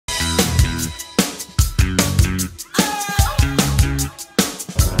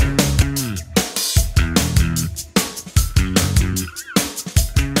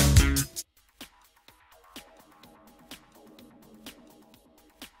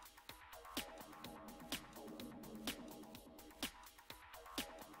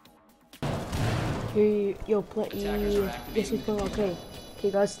Here, yo, play. Yes, he's playing. Okay,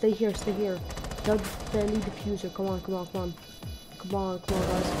 okay, guys, stay here, stay here. No deadly diffuser. Come on, come on, come on, come on, come on,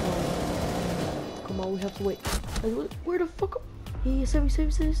 guys, come on, come on. We have to wait. Where the fuck? Hey, save me, save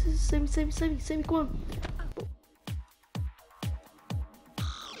me, save me, save me, save me, save me, save me. Come on.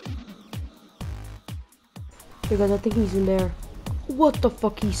 Hey guys, I think he's in there. What the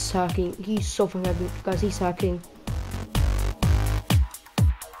fuck? He's hacking. He's so fucking hacking, guys. He's hacking.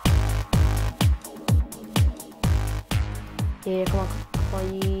 Yeah, come on, come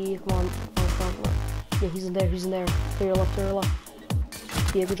on, yeah, come on, come on, come on, come on. Yeah, he's in there, he's in there. To your left, to your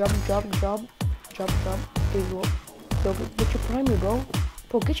left. Yeah, good job, good job, good job. Good job, good job. There you go. Yo, get your primary, bro.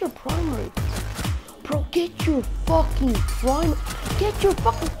 Bro, get your primary. Bro, get your fucking primary. Get your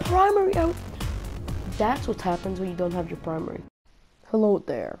fucking primary out. That's what happens when you don't have your primary. Hello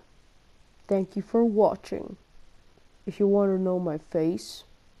there. Thank you for watching. If you want to know my face,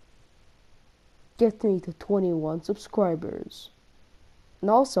 get me to 21 subscribers. And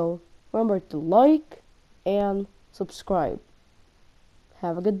also, remember to like and subscribe.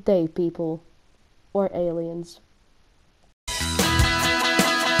 Have a good day, people. Or aliens.